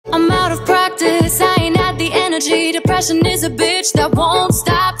energy. Depression is a bitch that won't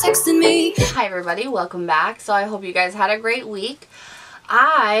stop texting me. Hi everybody, welcome back. So I hope you guys had a great week.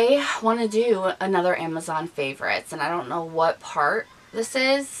 I want to do another Amazon favorites, and I don't know what part this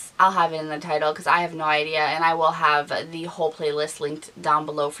is. I'll have it in the title because I have no idea, and I will have the whole playlist linked down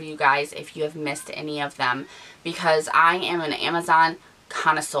below for you guys if you have missed any of them, because I am an Amazon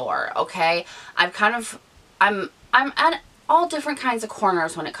connoisseur, okay? I'm at all different kinds of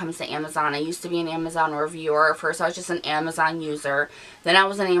corners when it comes to Amazon. I used to be an Amazon reviewer. First I was just an Amazon user, then I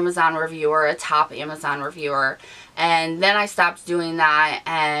was an Amazon reviewer, a top Amazon reviewer, and then I stopped doing that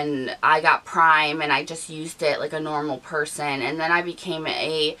and I got Prime and I just used it like a normal person, and then I became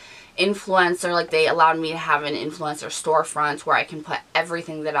a influencer. Like, they allowed me to have an influencer storefront where I can put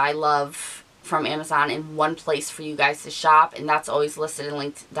everything that I love from Amazon in one place for you guys to shop, and that's always listed and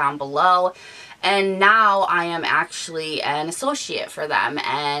linked down below. And now I am actually an associate for them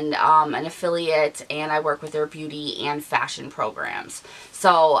and an affiliate, and I work with their beauty and fashion programs.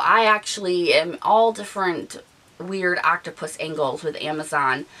 So I actually am all different weird octopus angles with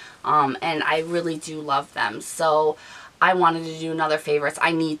Amazon, and I really do love them. So I wanted to do another favorites.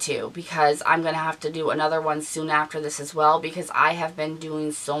 I need to, because I'm going to have to do another one soon after this as well, because I have been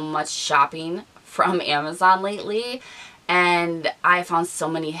doing so much shopping from Amazon lately, and I found so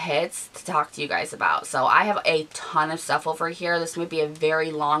many hits to talk to you guys about. So I have a ton of stuff over here. This might be a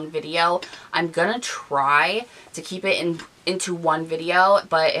very long video. I'm going to try to keep it into one video,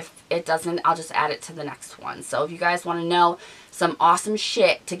 but if it doesn't, I'll just add it to the next one. So if you guys want to know some awesome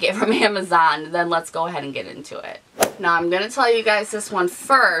shit to get from Amazon, then let's go ahead and get into it. Now I'm going to tell you guys this one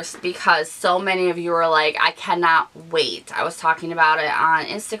first because so many of you are like, I cannot wait. I was talking about it on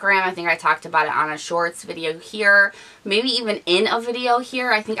Instagram. I think I talked about it on a shorts video here. Maybe even in a video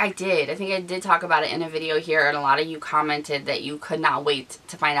here. I think I did talk about it in a video here, and a lot of you commented that you could not wait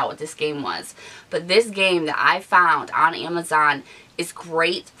to find out what this game was. But this game that I found on Amazon is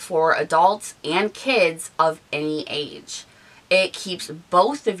great for adults and kids of any age. It keeps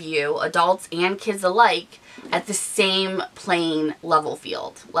both of you, adults and kids alike, at the same playing level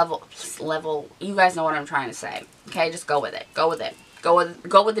field. Level, you guys know what I'm trying to say. Okay, just go with it. Go with it. Go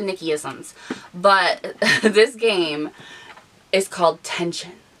with the Nickyisms. But this game is called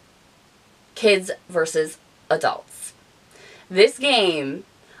Tension. Kids versus adults. This game,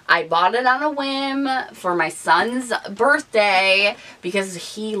 I bought it on a whim for my son's birthday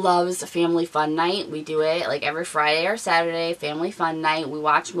because he loves family fun night. We do it like every Friday or Saturday, family fun night. We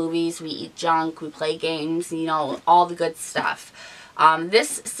watch movies, we eat junk, we play games, you know, all the good stuff.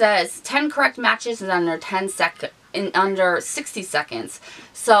 This says 10 correct matches in under 60 seconds.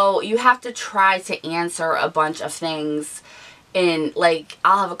 So you have to try to answer a bunch of things in, like,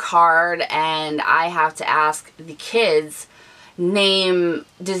 I'll have a card and I have to ask the kids name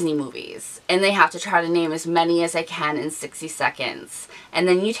Disney movies, and they have to try to name as many as they can in 60 seconds, and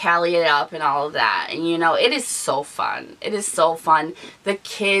then you tally it up and all of that, and you know, it is so fun. It is so fun. The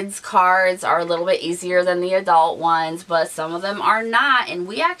kids cards are a little bit easier than the adult ones, but some of them are not, and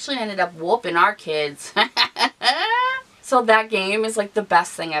we actually ended up whooping our kids. So that game is like the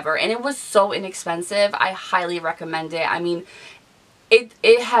best thing ever, and it was so inexpensive. I highly recommend it. I mean,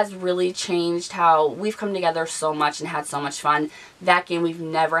 it has really changed how we've come together so much and had so much fun. That game, we've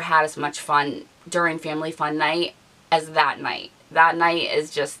never had as much fun during family fun night as that night. That night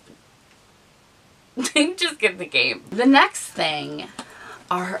is just, just get the game. The next thing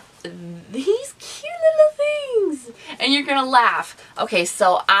are these cute little things, and you're gonna laugh. Okay,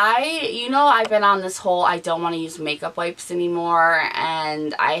 so I've been on this whole I don't want to use makeup wipes anymore,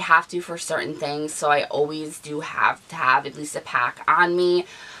 and I have to for certain things, so I always do have to have at least a pack on me.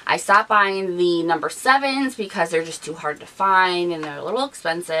 I stopped buying the number 7s because they're just too hard to find and they're a little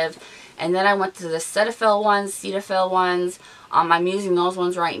expensive, and then I went to the Cetaphil ones. I'm using those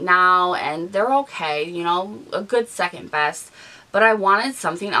ones right now, and they're okay, you know, a good second best. But I wanted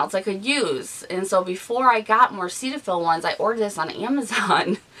something else I could use. And so before I got more Cetaphil ones, I ordered this on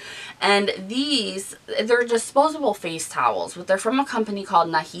Amazon. And these, they're disposable face towels, but they're from a company called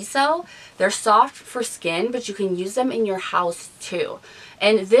Naheso. They're soft for skin, but you can use them in your house too.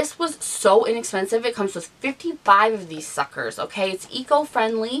 And this was so inexpensive. It comes with 55 of these suckers, okay? It's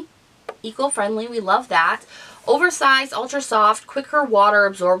eco-friendly. Eco-friendly, we love that. Oversized, ultra soft, quicker water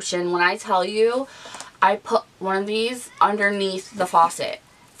absorption. When I tell you, I put one of these underneath the faucet.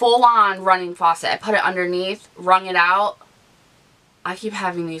 Full on running faucet. I put it underneath, wrung it out. I keep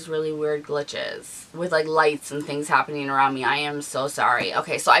having these really weird glitches with like lights and things happening around me. I am so sorry.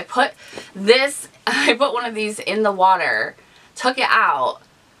 Okay, so I put one of these in the water, took it out,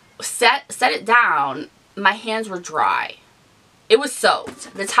 set it down. My hands were dry. It was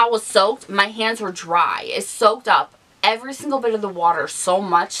soaked. The towel was soaked. My hands were dry. It soaked up every single bit of the water, so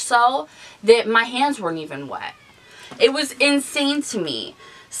much so that my hands weren't even wet. It was insane to me.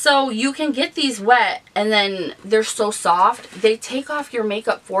 So you can get these wet and then they're so soft. They take off your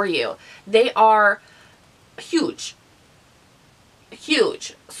makeup for you. They are huge.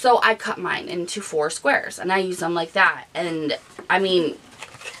 Huge. So I cut mine into 4 squares and I use them like that. And I mean,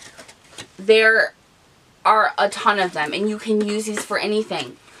 there are a ton of them and you can use these for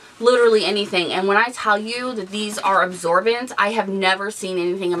anything. Literally anything. And when I tell you that these are absorbent, I have never seen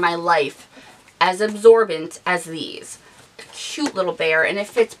anything in my life as absorbent as these. Cute little bear, and it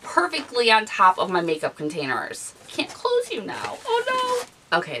fits perfectly on top of my makeup containers. Can't close you now. Oh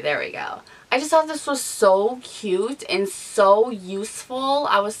no. Okay, there we go. I just thought this was so cute and so useful.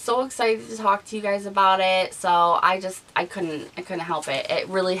 I was so excited to talk to you guys about it. So I couldn't help it. It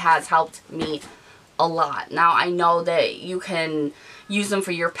really has helped me a lot. Now I know that you can use them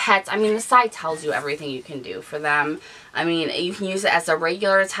for your pets. I mean, the side tells you everything you can do for them. I mean, you can use it as a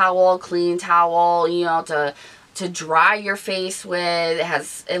regular towel, clean towel, you know, to dry your face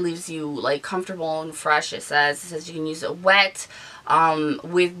with. It leaves you like comfortable and fresh. It says you can use it wet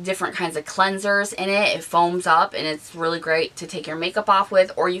with different kinds of cleansers in it. It foams up and it's really great to take your makeup off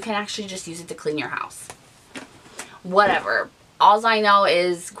with, or you can actually just use it to clean your house. Whatever. All I know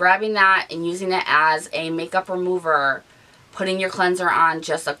is grabbing that and using it as a makeup remover, putting your cleanser on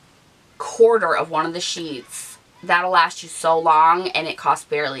just a quarter of one of the sheets. That'll last you so long and it costs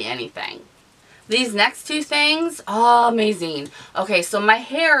barely anything. These next 2 things, oh, amazing. Okay, so my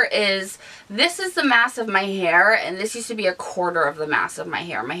hair this is the mass of my hair, and this used to be a quarter of the mass of my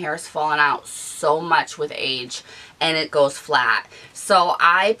hair. My hair has fallen out so much with age, and it goes flat. So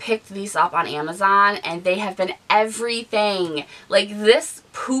I picked these up on Amazon, and they have been everything. Like this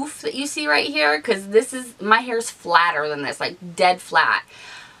poof that you see right here, because my hair's flatter than this, like dead flat.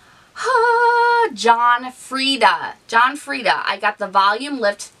 John Frieda. I got the Volume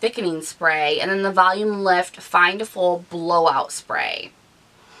Lift Thickening Spray and then the Volume Lift Fine to Full Blowout Spray.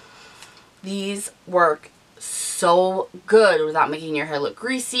 These work so good without making your hair look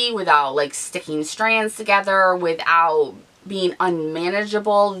greasy, without like sticking strands together, without being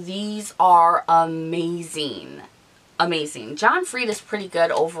unmanageable. These are amazing. Amazing. John Frieda's pretty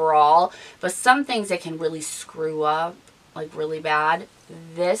good overall, but some things they can really screw up, like really bad.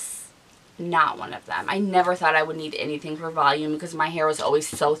 This, not one of them. I never thought I would need anything for volume because my hair was always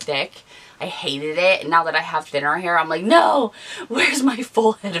so thick. I hated it. And now that I have thinner hair, I'm like, no, where's my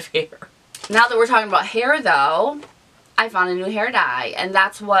full head of hair? Now that we're talking about hair though, I found a new hair dye, and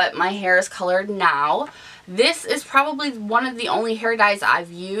that's what my hair is colored now. This is probably one of the only hair dyes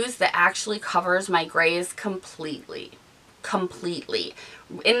I've used that actually covers my grays completely.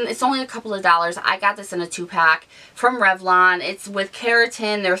 And it's only a couple of dollars. I got this in a 2-pack from Revlon. It's with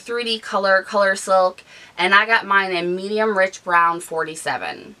keratin, their 3D color silk, and I got mine in medium rich brown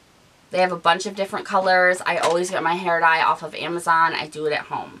 47. They have a bunch of different colors. I always get my hair dye off of Amazon. I do it at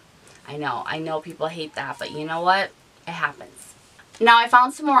home. I know people hate that, but you know what? It happens. Now I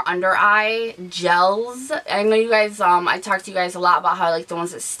found some more under eye gels. I know you guys, I talked to you guys a lot about how I like the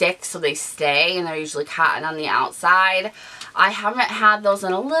ones that stick so they stay, and they're usually cotton on the outside. I haven't had those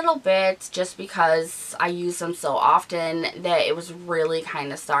in a little bit just because I use them so often that it was really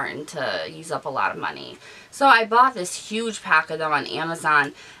kind of starting to use up a lot of money. So I bought this huge pack of them on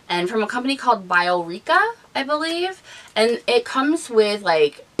Amazon, and from a company called Biorica, I believe, and it comes with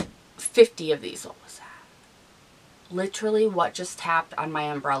like 50 of these. What was that? Literally what just tapped on my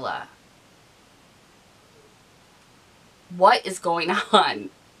umbrella. What is going on?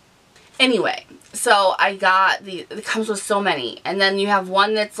 Anyway, so I got it comes with so many, and then you have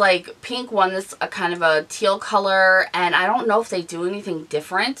one that's like pink, one that's a kind of a teal color, and I don't know if they do anything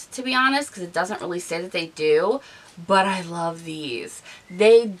different, to be honest, because it doesn't really say that they do, but I love these.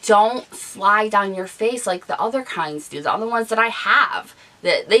 They don't slide down your face like the other kinds do, the other ones that I have,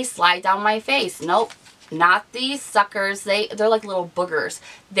 that they slide down my face. Nope. Not these suckers. They're like little boogers.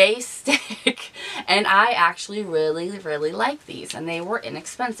 They stick. And I actually really like these. And they were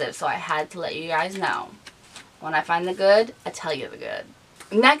inexpensive. So I had to let you guys know. When I find the good, I tell you the good.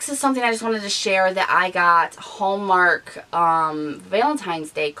 Next is something I just wanted to share that I got Hallmark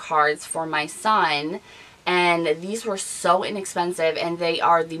Valentine's Day cards for my son. and these were so inexpensive, and they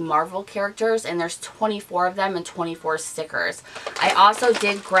are the Marvel characters, and there's 24 of them and 24 stickers. I also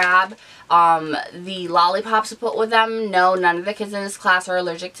did grab the Lollipops to put with them. No, none of the kids in this class are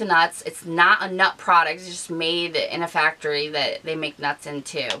allergic to nuts. It's not a nut product. It's just made in a factory that they make nuts in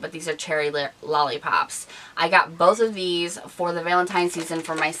too. But these are cherry lollipops. I got both of these for the Valentine's season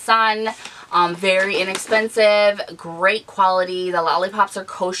for my son. Very inexpensive, great quality. The lollipops are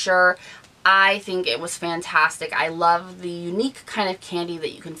kosher. I think it was fantastic. I love the unique kind of candy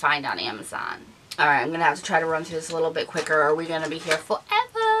that you can find on Amazon. Alright, I'm going to have to try to run through this a little bit quicker, or we're going to be here forever.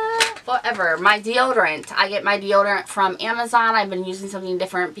 My deodorant. I get my deodorant from Amazon. I've been using something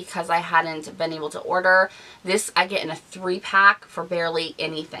different because I hadn't been able to order. This I get in a 3-pack for barely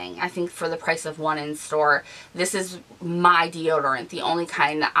anything. I think for the price of one in store. This is my deodorant, the only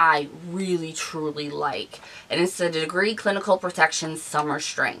kind that I really truly like. And it's the Degree Clinical Protection Summer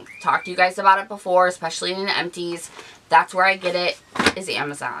Strength. Talked to you guys about it before, especially in empties. That's where I get it, is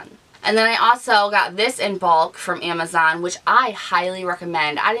Amazon. And then I also got this in bulk from Amazon, which I highly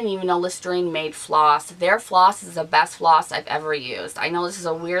recommend. I didn't even know Listerine made floss. Their floss is the best floss I've ever used. I know this is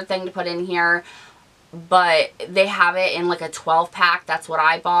a weird thing to put in here, but they have it in like a 12-pack. That's what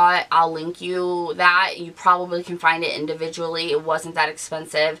I bought. I'll link you that. You probably can find it individually. It wasn't that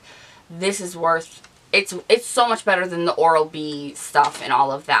expensive. This is worth... It's so much better than the Oral-B stuff and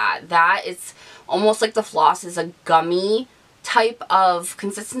all of that. That is almost like the floss is a gummy type of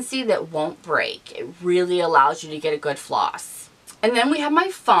consistency that won't break. It really allows you to get a good floss. And then we have my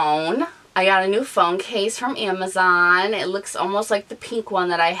phone. I got a new phone case from Amazon. It looks almost like the pink one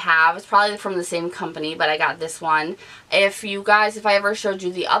that I have. It's probably from the same company, but I got this one. If I ever showed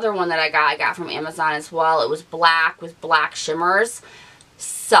you the other one that I got from Amazon as well. It was black with black shimmers.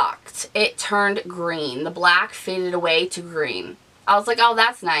 Sucked. It turned green. The black faded away to green. I was like, oh,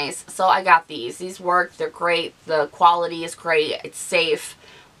 that's nice. So I got these. These work. They're great. The quality is great. It's safe.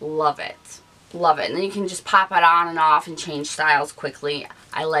 Love it. Love it. And then you can just pop it on and off and change styles quickly.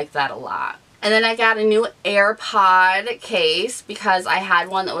 I like that a lot. And then I got a new AirPod case because I had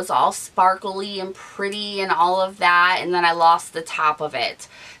one that was all sparkly and pretty and all of that, and then I lost the top of it.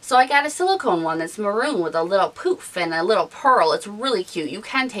 So I got a silicone one that's maroon with a little poof and a little pearl. It's really cute. You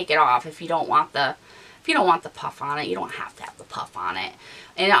can take it off if you don't want the puff on it. You don't have to have the puff on it.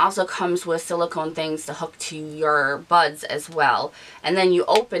 And it also comes with silicone things to hook to your buds as well. And then you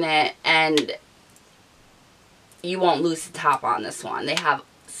open it and you won't lose the top on this one. They have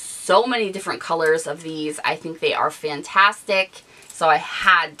so many different colors of these. I think they are fantastic. So I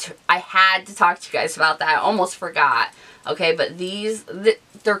had to talk to you guys about that. I almost forgot. Okay, but these,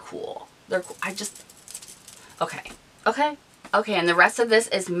 they're cool. They're cool. Okay, and the rest of this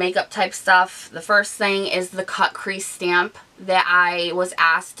is makeup type stuff. The first thing is the Cut Crease stamp that I was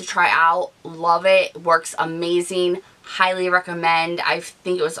asked to try out. Love it. Works amazing. Highly recommend. I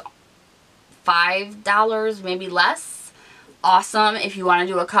think it was $5, maybe less. Awesome. If you want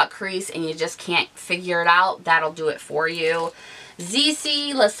to do a cut crease and you just can't figure it out, that'll do it for you.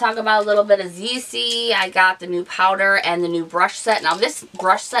 ZeeSea, let's talk about a little bit of ZeeSea. I got the new powder and the new brush set. Now this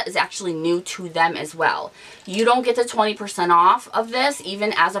brush set is actually new to them as well. You don't get the 20% off of this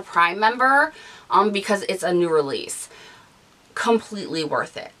even as a Prime member because it's a new release. Completely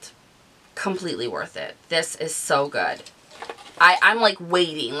worth it. Completely worth it. This is so good. I'm like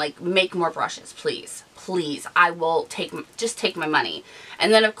waiting, like make more brushes, please. Please, I will just take my money.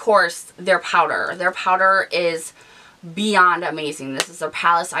 And then of course their powder. Their powder is beyond amazing. This is their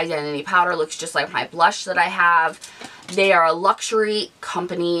Palace Identity powder. Looks just like my blush that I have. They are a luxury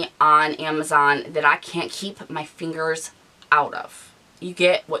company on Amazon that I can't keep my fingers out of. You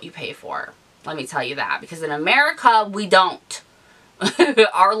get what you pay for. Let me tell you that. Because in America, we don't.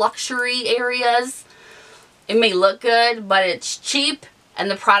 Our luxury areas, it may look good, but it's cheap and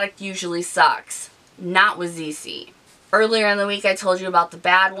the product usually sucks. Not with ZeeSea. Earlier in the week, I told you about the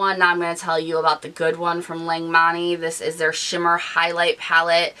bad one. Now I'm going to tell you about the good one from LangManni. This is their Shimmer Highlight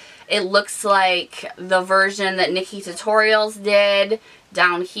Palette. It looks like the version that Nikki Tutorials did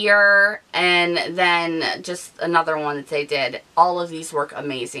down here, and then just another one that they did. All of these work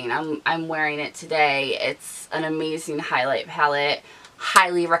amazing. I'm wearing it today. It's an amazing highlight palette.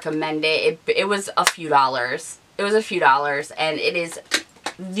 Highly recommend it. It was a few dollars. It was a few dollars, and it is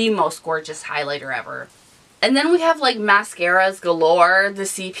the most gorgeous highlighter ever. And then we have like mascaras galore. The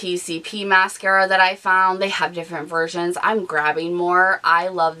CPCP mascara that I found. They have different versions. I'm grabbing more. I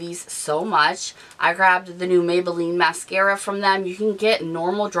love these so much. I grabbed the new Maybelline mascara from them. You can get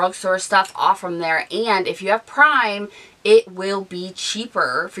normal drugstore stuff off from there. And if you have Prime, it will be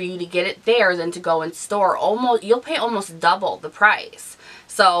cheaper for you to get it there than to go in store. You'll pay almost double the price.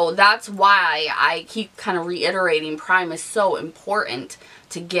 So that's why I keep kind of reiterating Prime is so important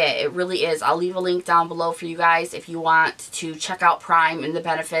to get. It really is. I'll leave a link down below for you guys if you want to check out Prime and the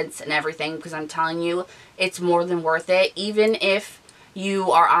benefits and everything, because I'm telling you, it's more than worth it. Even if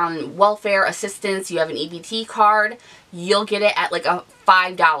you are on welfare assistance, you have an EBT card, you'll get it at like a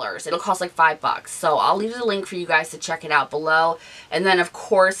 $5. It'll cost like $5. So I'll leave the link for you guys to check it out below. And then of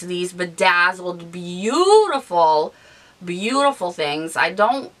course these bedazzled, beautiful things.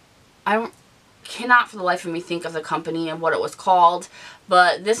 I cannot for the life of me think of the company and what it was called,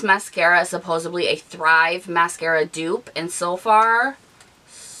 but this mascara is supposedly a Thrive mascara dupe, and so far,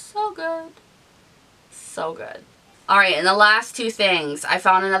 so good. So good. Alright, and the last two things. I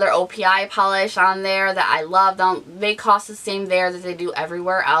found another OPI polish on there that I love. They cost the same there that they do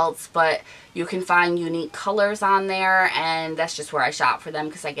everywhere else, but you can find unique colors on there, and that's just where I shop for them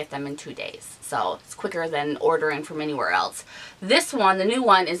because I get them in 2 days. So it's quicker than ordering from anywhere else. This one, the new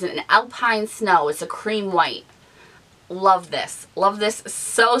one, is an Alpine Snow. It's a cream white. Love this. Love this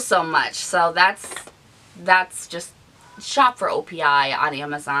so, so much. So that's just shop for OPI on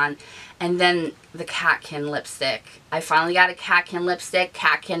Amazon. And then the Catkin lipstick. I finally got a Catkin lipstick.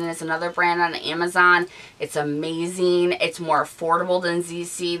 Catkin is another brand on Amazon. It's amazing. It's more affordable than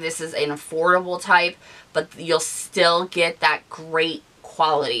ZeeSea. This is an affordable type, but you'll still get that great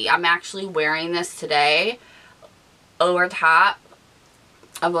quality. I'm actually wearing this today over top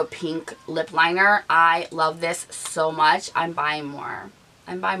of a pink lip liner. I love this so much. I'm buying more.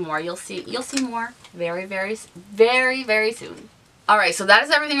 I'm buying more. You'll see more very, very, very, very soon. Alright, so that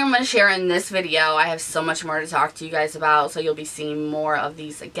is everything I'm going to share in this video. I have so much more to talk to you guys about, so you'll be seeing more of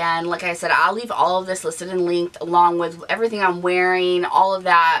these again. Like I said, I'll leave all of this listed and linked along with everything I'm wearing, all of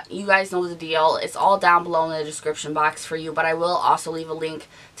that. You guys know the deal. It's all down below in the description box for you, but I will also leave a link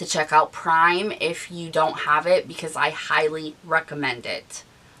to check out Prime if you don't have it, because I highly recommend it.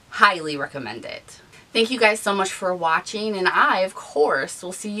 Highly recommend it. Thank you guys so much for watching, and I, of course,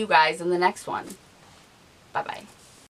 will see you guys in the next one. Bye-bye.